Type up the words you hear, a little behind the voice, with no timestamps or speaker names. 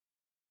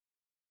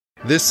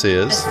This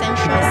is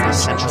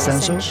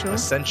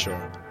Essential.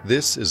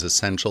 This is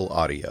Essential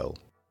Audio.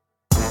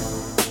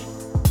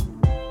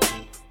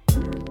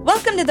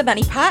 Welcome to the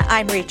Money Pot.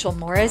 I'm Rachel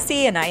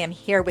Morrissey, and I am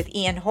here with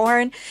Ian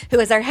Horn, who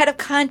is our head of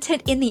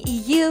content in the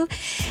EU.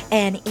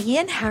 And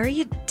Ian, how are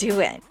you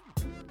doing?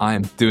 I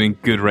am doing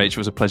good, Rachel.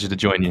 It was a pleasure to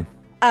join you.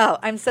 Oh,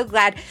 I'm so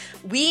glad.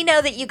 We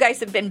know that you guys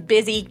have been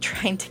busy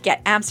trying to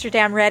get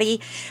Amsterdam ready.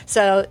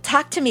 So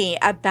talk to me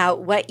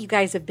about what you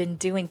guys have been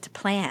doing to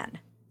plan.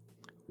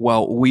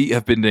 Well, we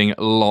have been doing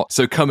a lot.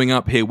 So coming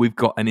up here, we've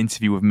got an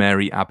interview with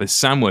Mary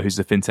Agbesanwa, who's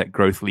the fintech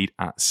growth lead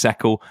at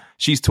Seckle.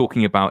 She's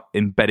talking about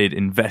embedded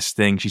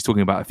investing. She's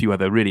talking about a few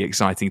other really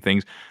exciting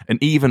things,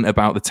 and even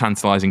about the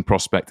tantalizing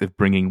prospect of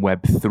bringing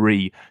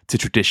Web3 to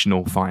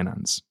traditional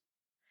finance.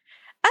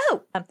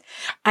 Oh,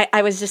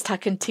 I was just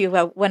talking to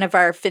one of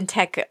our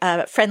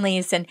fintech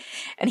friendlies, and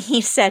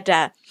he said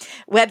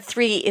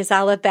Web3 is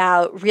all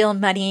about real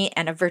money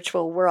and a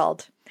virtual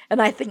world.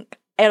 And I think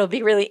it'll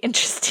be really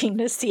interesting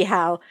to see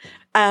how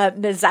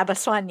Ms.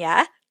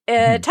 Agbesanwa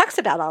talks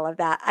about all of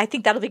that. I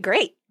think that'll be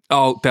great.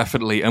 Oh,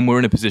 definitely. And we're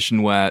in a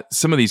position where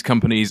some of these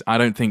companies, I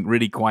don't think,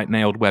 really quite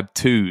nailed Web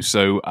 2.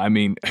 So, I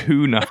mean,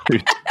 who knows?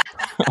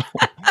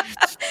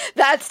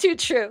 That's too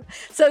true.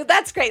 So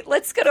that's great.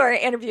 Let's go to our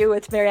interview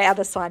with Mary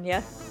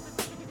Agbesanwa.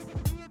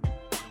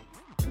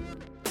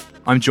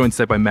 I'm joined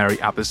today by Mary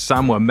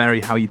Agbesanwa.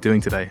 Mary, how are you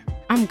doing today?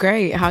 I'm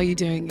great. How are you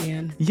doing,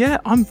 Ian? Yeah,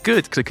 I'm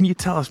good. So can you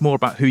tell us more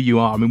about who you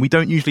are? I mean, we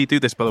don't usually do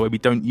this, by the way. We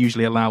don't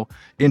usually allow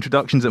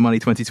introductions at Money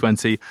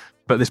 2020,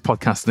 but this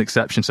podcast is an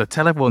exception. So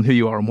tell everyone who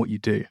you are and what you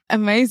do.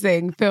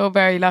 Amazing. Feel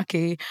very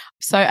lucky.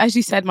 So as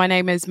you said, my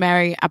name is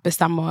Mary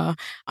Agbesanwa.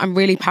 I'm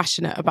really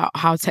passionate about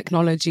how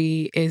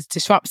technology is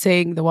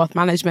disrupting the wealth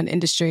management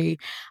industry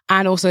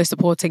and also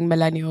supporting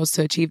millennials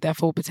to achieve their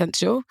full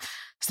potential.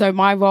 So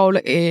my role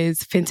is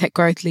fintech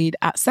growth lead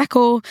at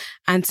Seckle,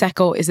 and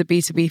Seckle is a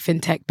B2B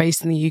fintech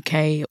based in the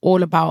UK,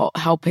 all about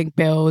helping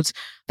build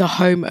the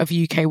home of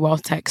UK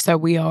wealth tech. So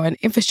we are an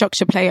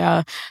infrastructure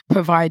player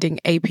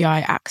providing API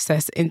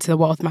access into the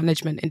wealth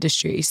management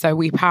industry. So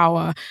we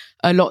power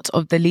a lot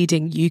of the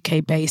leading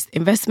UK-based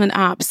investment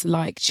apps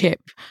like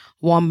Chip,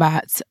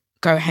 Wombat,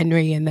 Go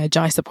Henry and their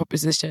JISA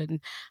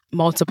proposition,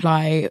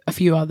 Multiply, a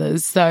few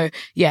others. So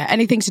yeah,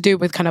 anything to do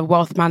with kind of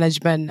wealth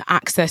management,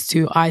 access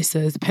to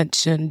ISAs,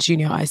 pension,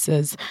 junior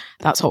ISAs,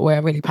 that's what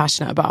we're really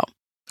passionate about.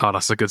 Oh,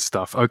 that's the good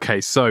stuff. Okay,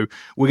 so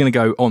we're going to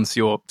go on to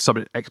your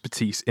subject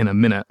expertise in a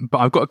minute, but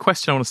I've got a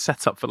question I want to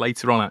set up for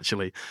later on,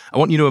 actually. I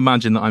want you to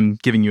imagine that I'm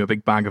giving you a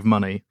big bag of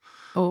money.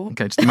 Oh.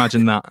 Okay, just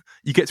imagine that.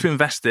 You get to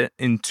invest it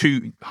in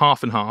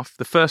half and half.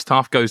 The first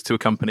half goes to a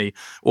company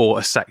or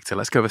a sector.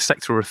 Let's go with a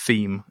sector or a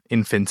theme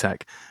in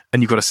fintech,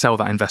 and you've got to sell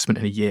that investment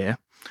in a year.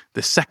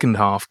 The second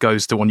half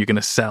goes to one you're going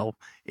to sell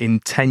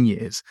in 10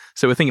 years.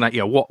 So we're thinking like,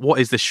 what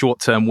is the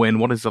short-term win?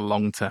 What is the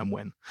long-term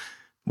win?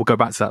 We'll go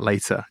back to that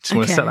later. Just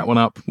want to set that one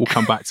up. We'll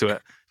come back to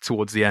it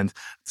towards the end.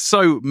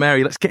 So,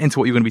 Mary, let's get into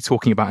what you're going to be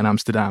talking about in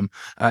Amsterdam.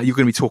 You're going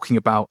to be talking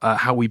about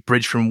how we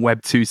bridge from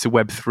Web 2 to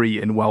Web 3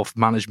 in wealth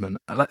management.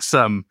 Let's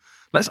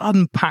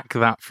unpack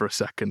that for a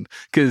second,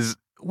 because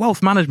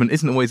wealth management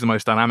isn't always the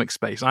most dynamic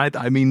space.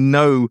 I mean,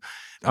 no,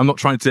 I'm not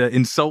trying to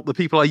insult the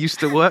people I used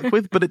to work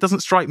with, but it doesn't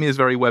strike me as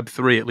very Web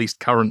 3, at least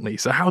currently.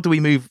 So how do we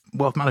move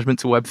wealth management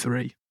to Web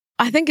 3?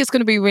 I think it's going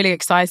to be really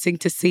exciting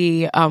to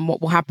see what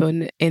will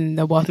happen in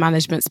the wealth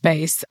management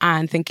space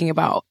and thinking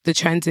about the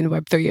trends in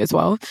Web3 as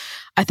well.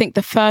 I think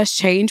the first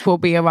change will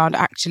be around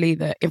actually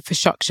the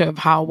infrastructure of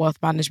how wealth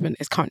management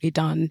is currently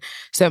done.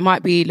 So it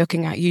might be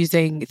looking at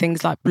using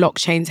things like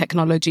blockchain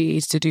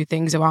technologies to do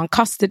things around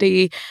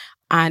custody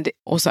and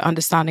also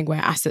understanding where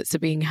assets are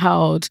being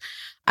held.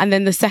 And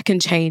then the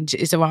second change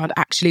is around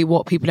actually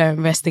what people are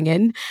investing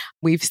in.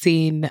 We've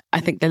seen, I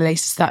think the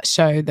latest stats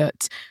show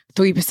that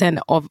 3%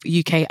 of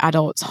UK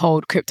adults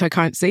hold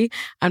cryptocurrency.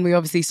 And we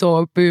obviously saw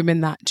a boom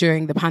in that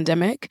during the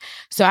pandemic.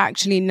 So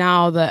actually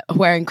now that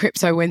we're in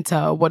crypto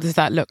winter, what does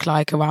that look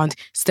like around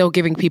still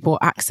giving people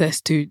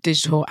access to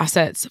digital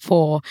assets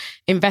for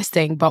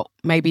investing, but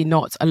maybe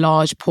not a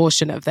large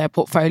portion of their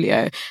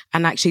portfolio,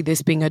 and actually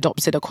this being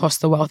adopted across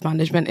the wealth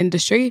management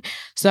industry.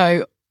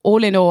 So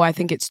all in all, I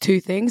think it's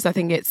two things. I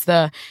think it's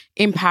the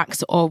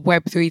impacts of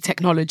Web3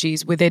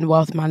 technologies within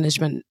wealth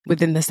management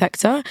within the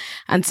sector.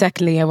 And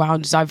secondly,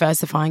 around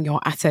diversifying your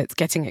assets,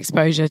 getting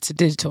exposure to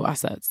digital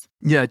assets.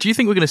 Yeah. Do you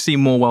think we're going to see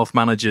more wealth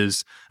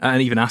managers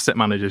and even asset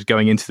managers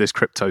going into this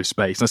crypto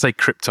space? And I say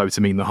crypto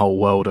to mean the whole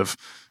world of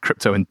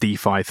crypto and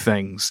DeFi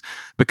things,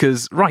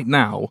 because right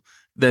now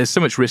there's so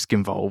much risk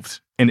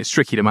involved and it's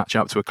tricky to match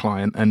up to a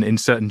client. And in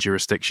certain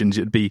jurisdictions,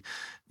 it'd be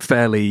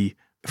fairly,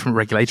 from a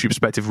regulatory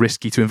perspective,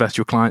 risky to invest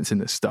your clients in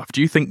this stuff.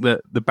 Do you think that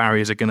the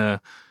barriers are going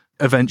to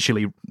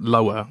eventually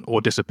lower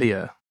or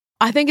disappear?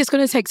 I think it's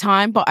going to take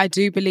time, but I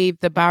do believe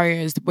the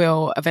barriers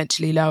will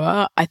eventually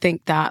lower. I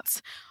think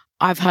that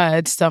I've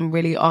heard some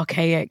really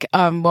archaic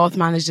wealth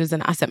managers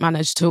and asset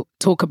managers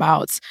talk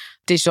about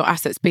digital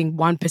assets being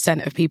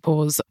 1% of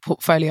people's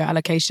portfolio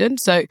allocation.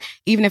 So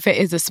even if it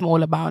is a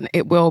small amount,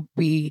 it will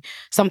be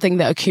something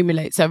that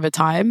accumulates over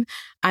time.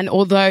 And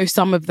although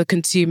some of the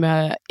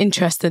consumer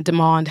interest and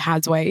demand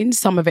has waned,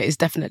 some of it is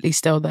definitely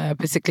still there,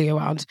 particularly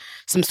around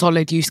some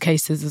solid use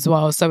cases as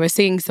well. So we're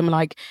seeing some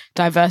like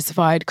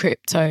diversified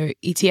crypto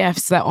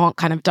ETFs that aren't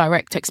kind of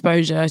direct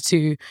exposure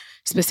to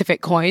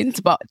specific coins,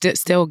 but that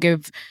still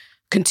give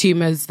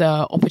consumers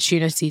the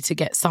opportunity to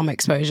get some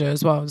exposure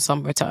as well and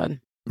some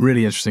return.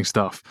 Really interesting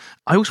stuff.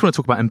 I also want to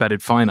talk about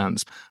embedded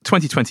finance.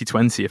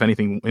 2020, if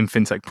anything, in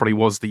fintech probably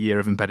was the year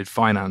of embedded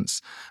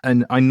finance.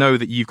 And I know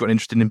that you've got an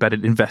interest in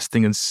embedded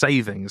investing and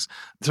savings.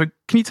 So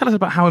can you tell us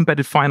about how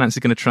embedded finance is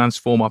going to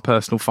transform our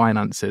personal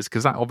finances?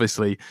 Because that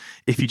obviously,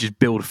 if you just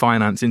build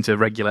finance into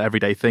regular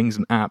everyday things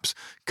and apps,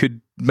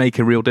 could make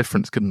a real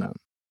difference, couldn't it?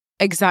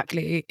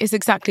 Exactly. It's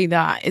exactly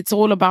that. It's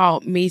all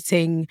about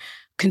meeting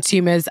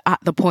consumers at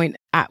the point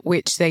at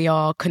which they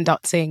are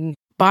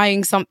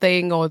buying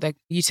something or they're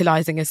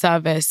utilizing a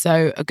service.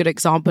 So a good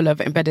example of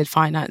embedded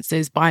finance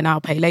is buy now,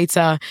 pay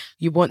later.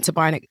 You want to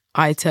buy an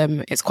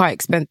item, it's quite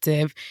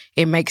expensive.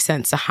 It makes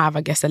sense to have,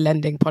 I guess, a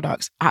lending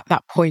product at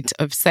that point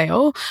of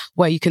sale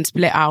where you can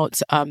split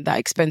out that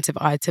expensive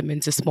item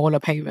into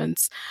smaller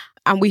payments.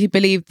 And we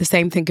believe the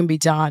same thing can be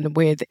done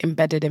with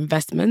embedded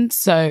investments.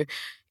 So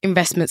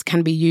investments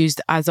can be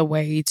used as a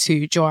way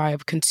to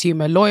drive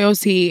consumer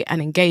loyalty and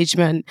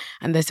engagement.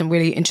 And there's some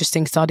really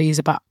interesting studies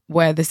about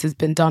where this has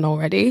been done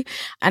already.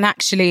 And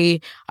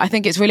actually, I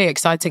think it's really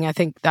exciting. I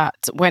think that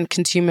when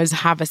consumers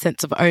have a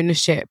sense of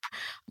ownership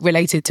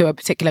related to a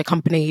particular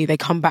company, they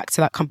come back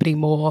to that company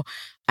more.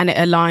 And it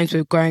aligns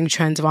with growing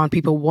trends around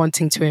people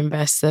wanting to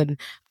invest and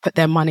put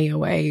their money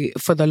away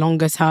for the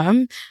longer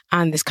term.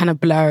 And this kind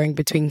of blurring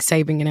between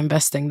saving and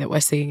investing that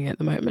we're seeing at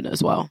the moment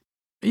as well.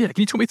 Yeah,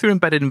 can you talk me through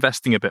embedded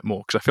investing a bit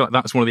more? Because I feel like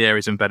that's one of the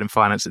areas of embedded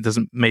finance that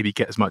doesn't maybe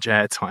get as much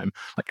airtime.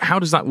 Like, how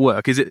does that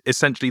work? Is it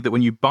essentially that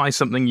when you buy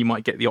something, you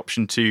might get the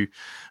option to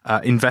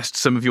invest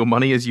some of your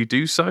money as you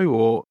do so?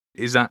 Or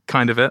is that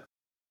kind of it?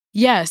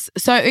 Yes.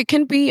 So it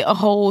can be a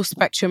whole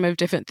spectrum of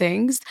different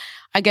things.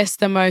 I guess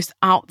the most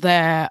out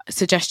there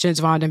suggestions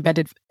around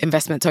embedded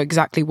investments are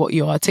exactly what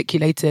you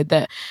articulated,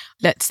 that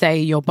let's say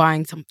you're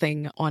buying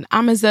something on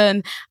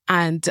Amazon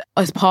and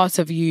as part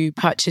of you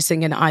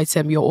purchasing an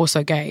item, you're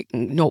also getting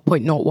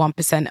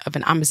 0.01% of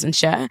an Amazon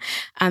share.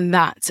 And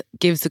that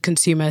gives the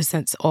consumer a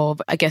sense of,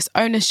 I guess,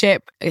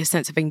 ownership, a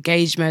sense of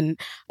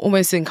engagement,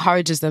 almost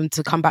encourages them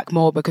to come back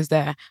more because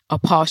they're a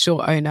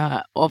partial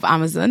owner of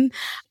Amazon,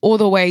 all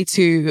the way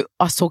to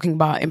us talking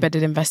about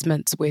embedded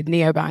investments with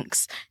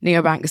neobanks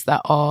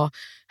that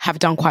have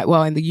done quite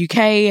well in the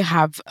UK,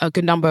 have a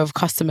good number of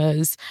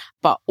customers,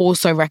 but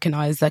also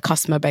recognize their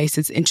customer base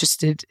is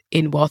interested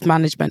in wealth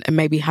management and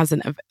maybe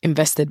hasn't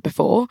invested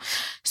before.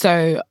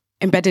 So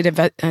embedded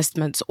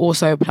investments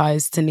also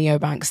applies to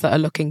neobanks that are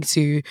looking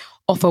to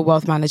offer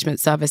wealth management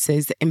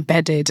services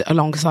embedded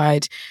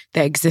alongside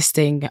their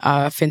existing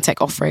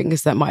fintech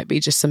offerings that might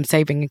be just some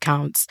saving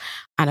accounts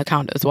and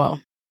account as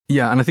well.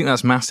 Yeah, and I think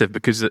that's massive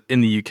because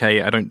in the UK,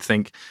 I don't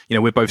think,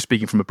 we're both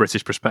speaking from a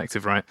British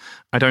perspective, right?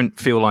 I don't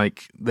feel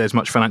like there's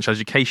much financial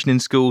education in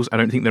schools. I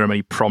don't think there are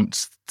many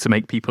prompts to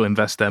make people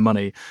invest their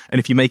money. And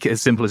if you make it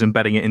as simple as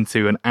embedding it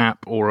into an app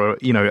or a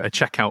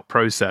checkout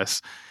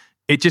process,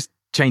 it just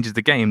changes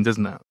the game,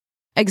 doesn't it?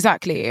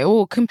 Exactly. It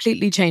will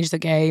completely change the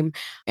game.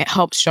 It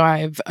helps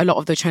drive a lot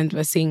of the trends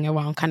we're seeing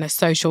around kind of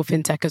social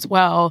fintech as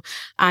well.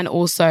 And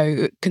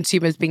also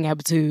consumers being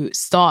able to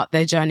start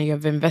their journey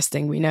of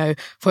investing. We know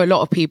for a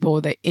lot of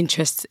people, the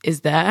interest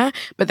is there,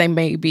 but they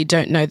maybe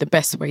don't know the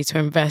best way to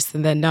invest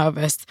and they're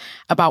nervous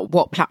about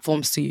what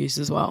platforms to use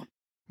as well.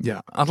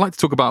 Yeah. I'd like to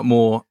talk about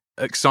more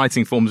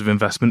exciting forms of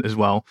investment as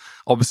well.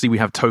 Obviously, we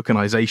have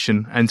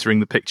tokenization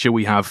entering the picture.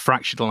 We have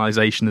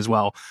fractionalization as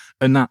well.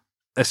 And that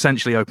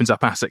essentially opens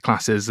up asset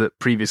classes that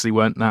previously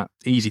weren't that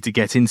easy to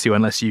get into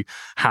unless you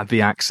had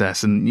the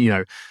access. And,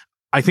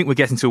 I think we're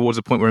getting towards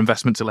a point where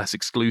investments are less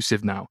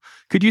exclusive now.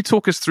 Could you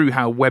talk us through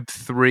how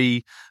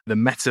Web3, the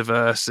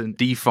metaverse and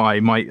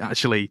DeFi might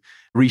actually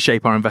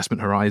reshape our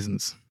investment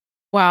horizons?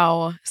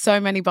 Wow, so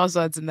many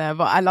buzzwords in there,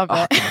 but I love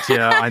it. God,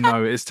 yeah, I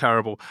know, it's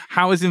terrible.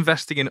 How is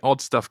investing in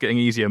odd stuff getting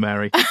easier,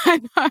 Mary? I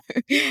know.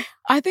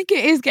 I think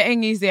it is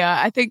getting easier.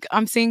 I think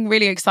I'm seeing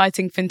really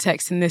exciting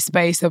fintechs in this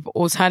space of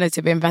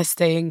alternative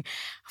investing,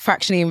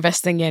 fractionally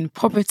investing in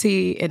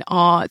property, in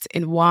art,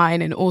 in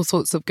wine, in all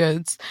sorts of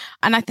goods.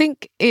 And I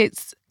think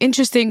it's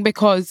interesting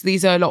because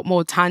these are a lot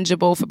more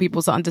tangible for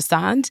people to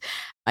understand.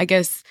 I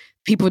guess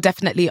people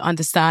definitely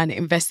understand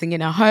investing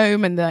in a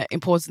home and the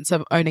importance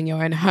of owning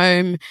your own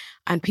home.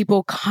 And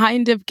people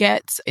kind of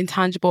get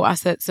intangible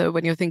assets. So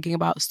when you're thinking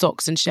about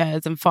stocks and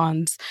shares and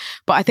funds,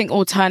 but I think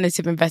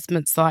alternative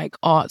investments like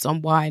art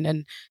on wine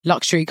and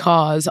luxury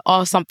cars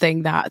are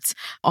something that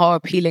are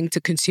appealing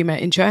to consumer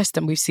interest.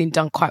 And we've seen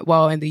done quite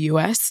well in the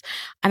US.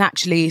 And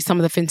actually some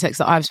of the fintechs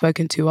that I've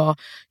spoken to are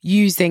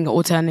using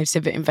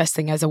alternative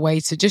investing as a way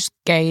to just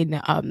gain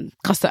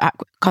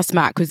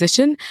customer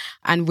acquisition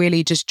and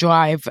really just just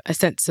drive a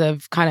sense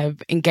of kind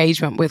of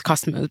engagement with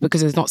customers,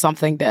 because it's not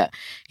something that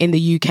in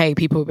the UK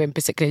people have been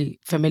particularly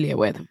familiar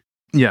with.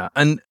 Yeah,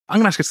 and I'm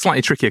going to ask a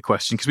slightly trickier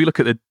question, because we look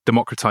at the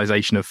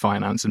democratization of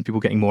finance and people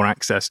getting more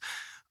access.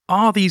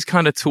 Are these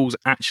kind of tools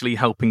actually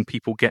helping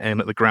people get in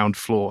at the ground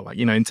floor? Like,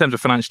 in terms of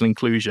financial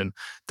inclusion,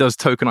 does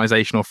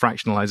tokenization or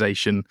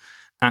fractionalization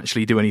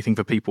actually do anything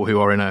for people who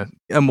are in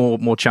a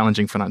more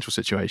challenging financial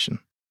situation?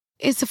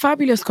 It's a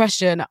fabulous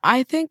question.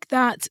 I think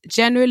that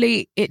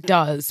generally it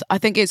does. I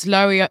think it's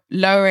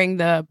lowering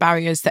the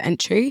barriers to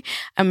entry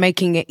and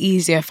making it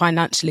easier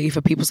financially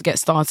for people to get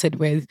started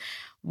with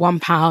 £1,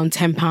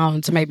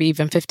 £10, maybe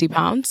even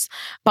 £50.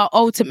 But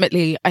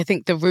ultimately, I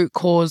think the root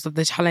cause of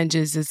the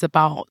challenges is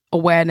about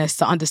awareness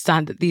to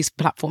understand that these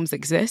platforms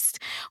exist,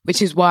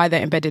 which is why the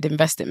embedded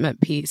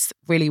investment piece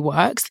really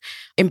works.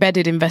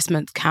 Embedded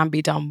investment can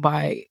be done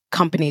by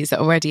companies that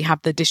already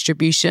have the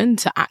distribution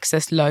to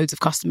access loads of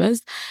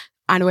customers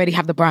and already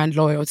have the brand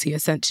loyalty,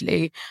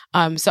 essentially.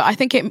 So I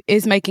think it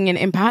is making an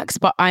impact,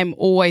 but I'm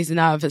always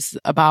nervous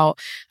about,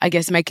 I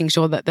guess, making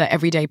sure that the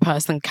everyday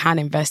person can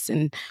invest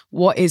in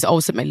what is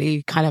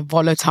ultimately kind of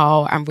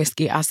volatile and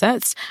risky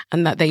assets,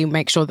 and that they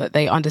make sure that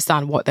they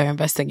understand what they're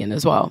investing in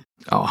as well.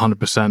 Oh,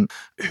 100%.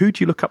 Who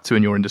do you look up to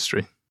in your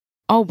industry?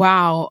 Oh,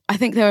 wow. I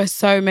think there are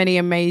so many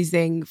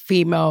amazing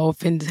female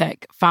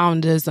fintech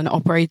founders and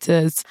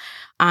operators.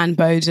 Anne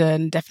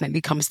Bowden definitely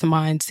comes to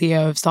mind,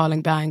 CEO of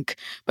Starling Bank.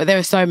 But there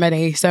are so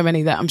many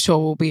that I'm sure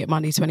will be at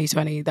Money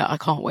 2020 that I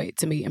can't wait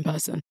to meet in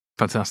person.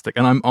 Fantastic.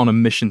 And I'm on a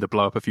mission to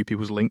blow up a few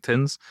people's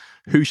LinkedIns.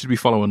 Who should we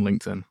follow on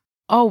LinkedIn?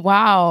 Oh,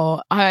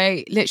 wow.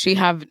 I literally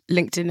have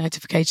LinkedIn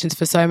notifications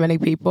for so many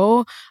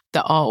people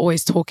that are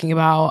always talking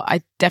about.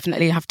 I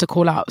definitely have to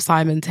call out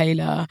Simon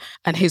Taylor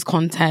and his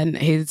content,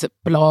 his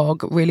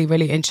blog, really,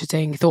 really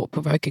interesting,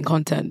 thought-provoking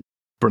content.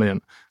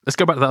 Brilliant. Let's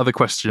go back to that other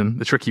question,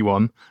 the tricky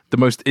one. The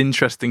most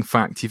interesting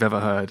fact you've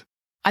ever heard.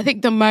 I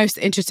think the most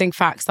interesting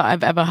facts that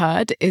I've ever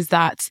heard is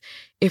that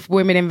if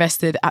women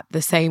invested at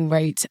the same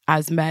rate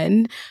as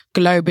men,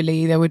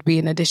 globally, there would be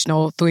an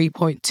additional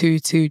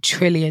 $3.22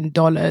 trillion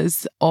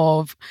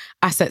of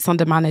assets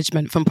under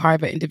management from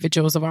private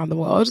individuals around the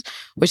world,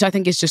 which I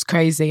think is just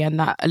crazy. And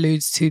that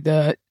alludes to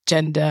the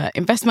gender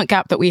investment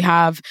gap that we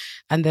have.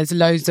 And there's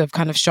loads of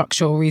kind of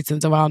structural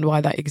reasons around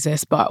why that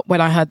exists. But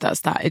when I heard that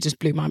stat, it just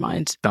blew my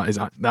mind. That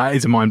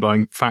is a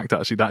mind-blowing fact,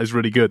 actually. That is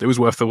really good. It was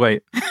worth the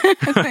wait.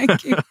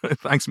 Thank you.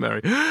 Thanks,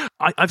 Mary.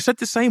 I've said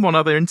the same on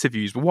other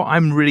interviews, but what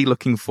I'm really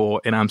looking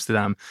for in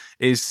Amsterdam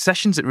is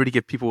sessions that really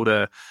give people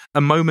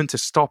a moment to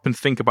stop and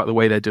think about the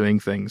way they're doing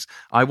things.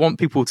 I want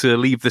people to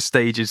leave the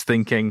stages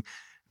thinking,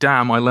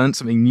 damn, I learned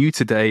something new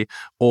today,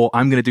 or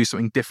I'm going to do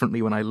something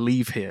differently when I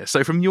leave here.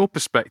 So from your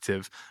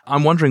perspective,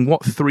 I'm wondering,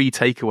 what 3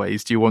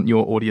 takeaways do you want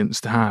your audience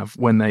to have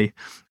when they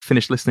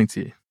finish listening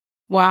to you?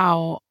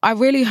 Wow. I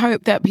really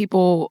hope that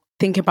people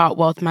think about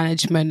wealth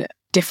management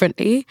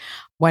differently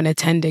when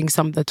attending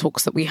some of the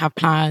talks that we have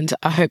planned.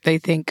 I hope they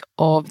think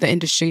of the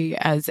industry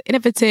as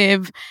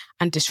innovative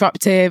and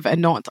disruptive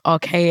and not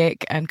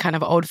archaic and kind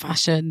of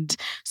old-fashioned.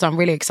 So I'm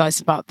really excited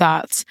about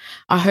that.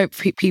 I hope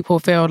people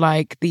feel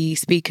like the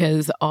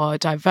speakers are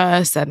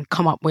diverse and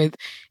come up with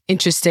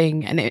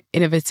interesting and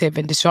innovative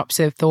and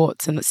disruptive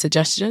thoughts and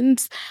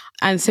suggestions.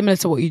 And similar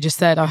to what you just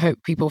said, I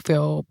hope people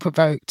feel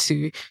provoked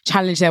to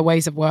challenge their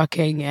ways of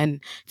working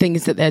and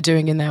things that they're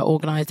doing in their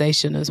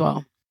organization as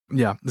well.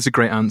 Yeah, that's a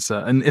great answer.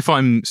 And if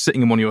I'm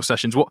sitting in one of your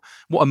sessions, what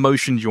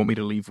emotion do you want me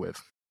to leave with?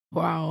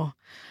 Wow.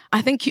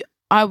 I think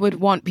I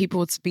would want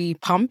people to be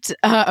pumped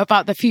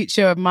about the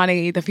future of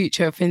money, the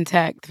future of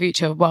fintech, the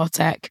future of wealth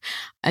tech,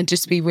 and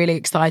just be really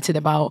excited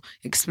about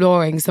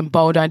exploring some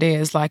bold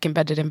ideas like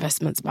embedded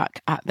investments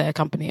back at their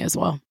company as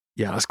well.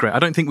 Yeah, that's great. I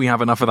don't think we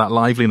have enough of that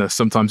liveliness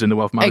sometimes in the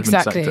wealth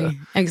management sector.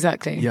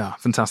 Exactly. Yeah,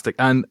 fantastic.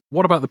 And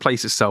what about the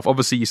place itself?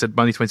 Obviously, you said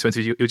Money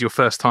 2020, it was your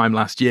first time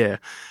last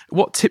year.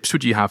 What tips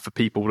would you have for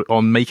people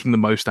on making the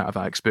most out of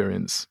that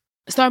experience?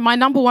 So my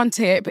number one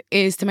tip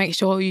is to make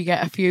sure you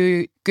get a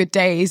few good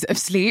days of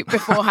sleep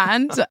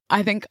beforehand.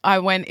 I think I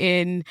went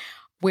in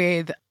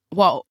with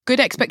good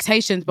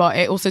expectations, but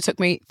it also took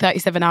me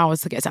 37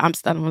 hours to get to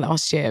Amsterdam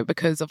last year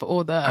because of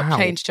all the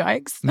plane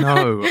strikes.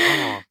 No.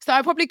 Oh. So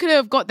I probably could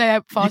have got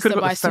there faster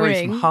by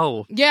swing.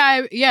 Hull.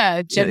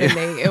 Yeah,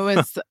 generally. It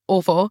was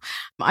awful.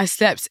 I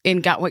slept in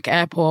Gatwick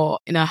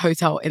Airport in a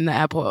hotel in the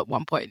airport at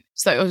one point.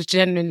 So it was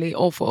genuinely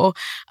awful.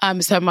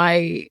 So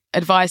my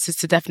advice is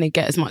to definitely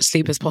get as much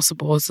sleep as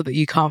possible so that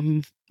you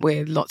come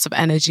with lots of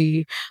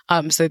energy,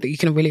 so that you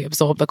can really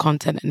absorb the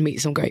content and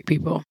meet some great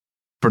people.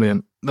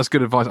 Brilliant. That's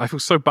good advice. I feel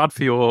so bad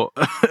for your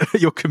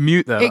your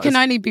commute there. It can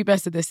only be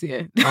better this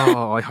year.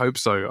 Oh, I hope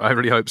so. I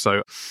really hope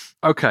so.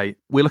 Okay,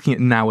 we're looking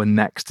at now and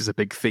next as a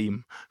big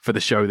theme for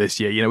the show this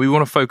year. You know, we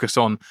want to focus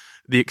on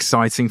the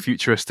exciting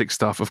futuristic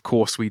stuff. Of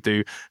course we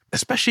do,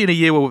 especially in a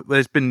year where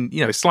there's been,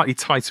 slightly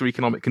tighter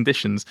economic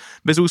conditions.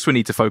 There's also a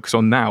need to focus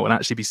on now and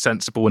actually be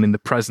sensible and in the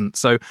present.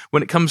 So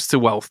when it comes to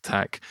wealth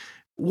tech,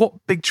 what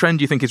big trend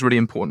do you think is really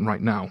important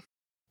right now?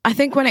 I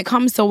think when it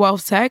comes to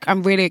wealth tech,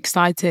 I'm really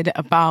excited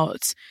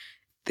about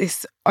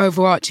this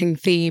overarching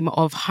theme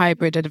of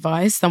hybrid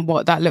advice and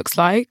what that looks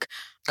like.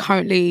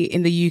 Currently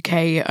in the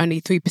UK, only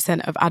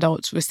 3% of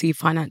adults receive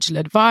financial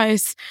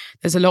advice.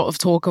 There's a lot of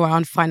talk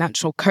around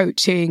financial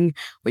coaching,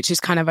 which is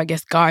kind of, I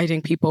guess,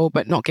 guiding people,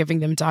 but not giving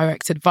them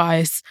direct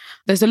advice.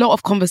 There's a lot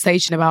of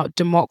conversation about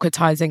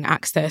democratizing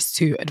access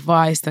to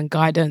advice and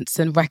guidance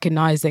and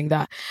recognizing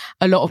that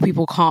a lot of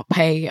people can't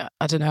pay,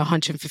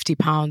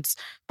 £150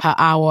 per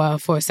hour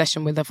for a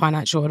session with a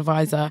financial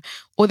advisor,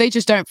 or they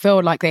just don't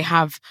feel like they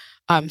have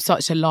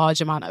such a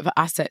large amount of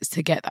assets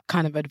to get that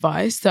kind of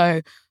advice.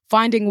 So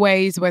finding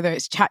ways, whether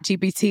it's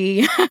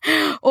ChatGPT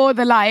or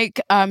the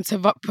like,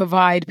 to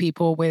provide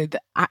people with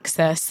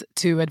access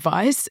to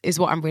advice is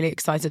what I'm really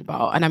excited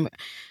about. And I'm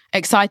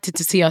excited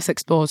to see us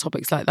explore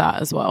topics like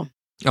that as well.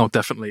 Oh,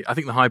 definitely. I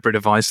think the hybrid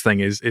advice thing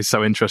is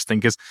so interesting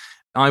because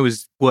I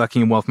was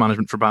working in wealth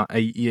management for about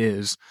 8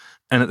 years.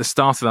 And at the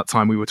start of that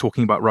time, we were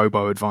talking about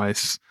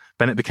robo-advice.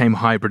 Then it became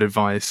hybrid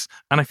advice.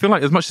 And I feel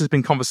like as much as there's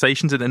been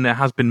conversations and there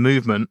has been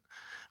movement,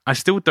 I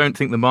still don't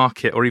think the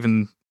market or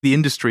even the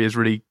industry has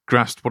really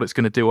grasped what it's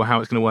going to do or how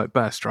it's going to work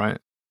best, right?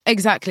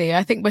 Exactly.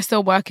 I think we're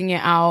still working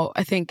it out.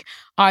 I think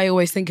I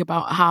always think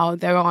about how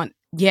there aren't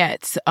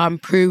yet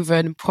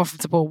proven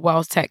profitable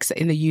wealth techs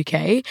in the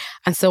UK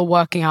and still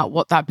working out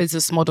what that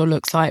business model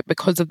looks like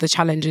because of the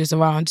challenges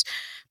around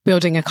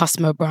building a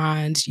customer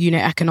brand,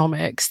 unit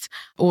economics,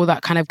 all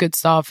that kind of good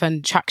stuff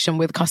and traction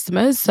with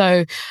customers.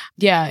 So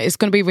yeah, it's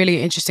going to be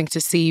really interesting to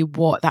see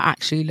what that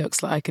actually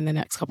looks like in the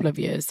next couple of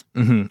years.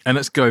 Mm-hmm. And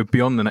let's go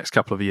beyond the next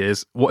couple of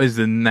years. What is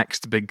the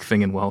next big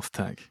thing in wealth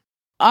tech?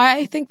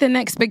 I think the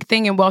next big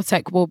thing in wealth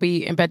tech will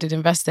be embedded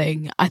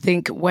investing. I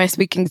think we're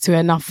speaking to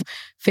enough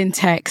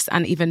fintechs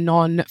and even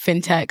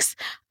non-fintechs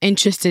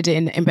interested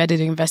in embedded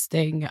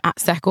investing at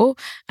Seckle.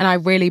 And I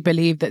really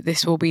believe that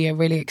this will be a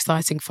really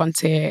exciting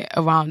frontier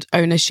around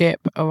ownership,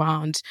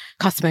 around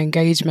customer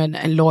engagement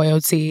and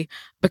loyalty,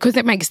 because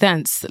it makes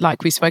sense,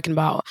 like we've spoken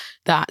about,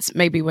 that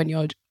maybe when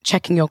you're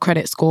checking your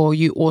credit score,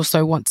 you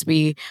also want to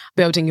be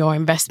building your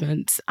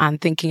investments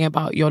and thinking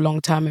about your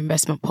long-term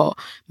investment pot.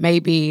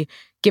 Maybe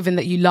given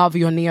that you love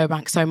your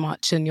neobank so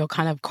much and your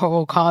kind of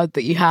coral card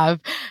that you have,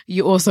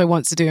 you also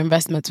want to do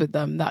investments with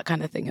them, that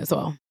kind of thing as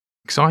well.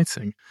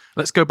 Exciting.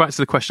 Let's go back to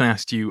the question I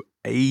asked you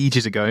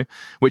ages ago,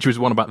 which was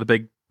one about the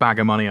big bag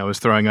of money I was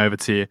throwing over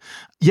to you.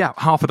 Yeah,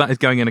 half of that is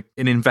going in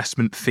an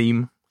investment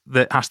theme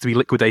that has to be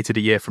liquidated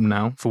a year from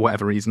now for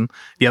whatever reason.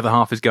 The other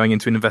half is going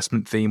into an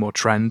investment theme or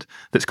trend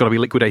that's got to be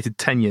liquidated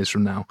 10 years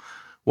from now.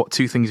 What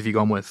two things have you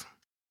gone with?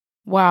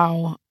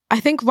 Wow. I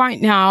think right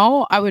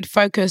now I would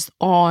focus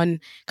on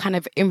kind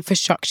of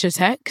infrastructure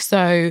tech.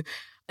 So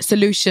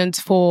solutions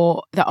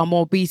that are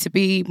more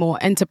B2B, more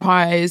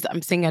enterprise.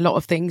 I'm seeing a lot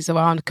of things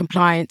around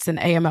compliance and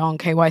AML and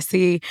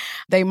KYC.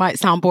 They might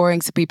sound boring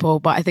to people,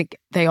 but I think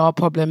they are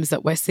problems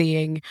that we're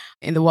seeing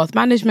in the wealth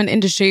management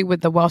industry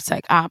with the wealth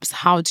tech apps.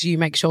 How do you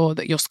make sure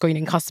that you're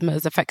screening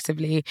customers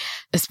effectively,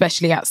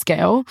 especially at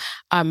scale?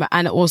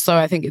 And also,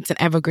 I think it's an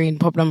evergreen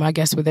problem, I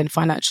guess, within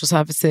financial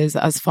services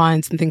as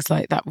fines and things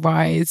like that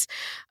rise.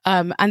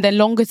 And then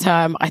longer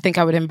term, I think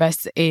I would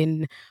invest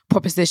in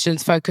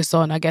propositions focused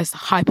on, I guess,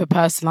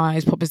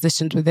 hyper-personalized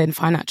propositions within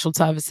financial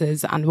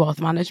services and wealth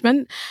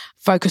management,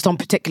 focused on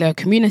particular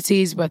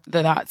communities,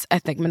 whether that's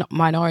ethnic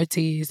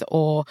minorities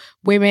or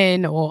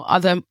women or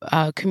other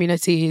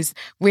communities.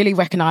 Really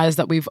recognize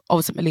that we've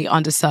ultimately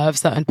underserved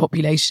certain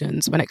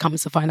populations when it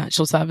comes to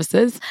financial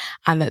services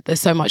and that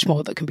there's so much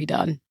more that can be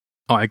done.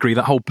 Oh, I agree.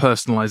 That whole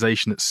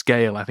personalization at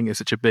scale, I think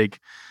is going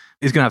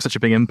to have such a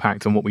big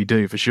impact on what we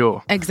do, for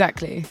sure.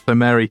 Exactly. So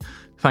Mary,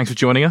 thanks for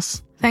joining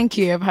us. Thank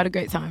you. I've had a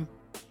great time.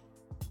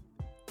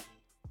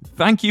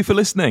 Thank you for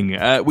listening.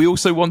 We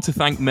also want to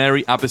thank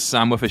Mary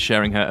Agbesanwa for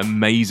sharing her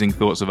amazing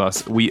thoughts of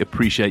us. We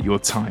appreciate your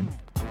time.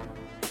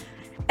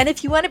 And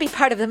if you want to be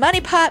part of the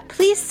Money Pot,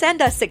 please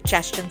send us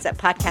suggestions at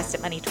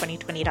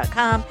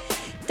podcast@money2020.com.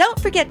 Don't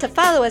forget to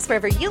follow us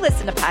wherever you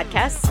listen to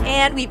podcasts,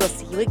 and we will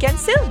see you again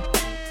soon.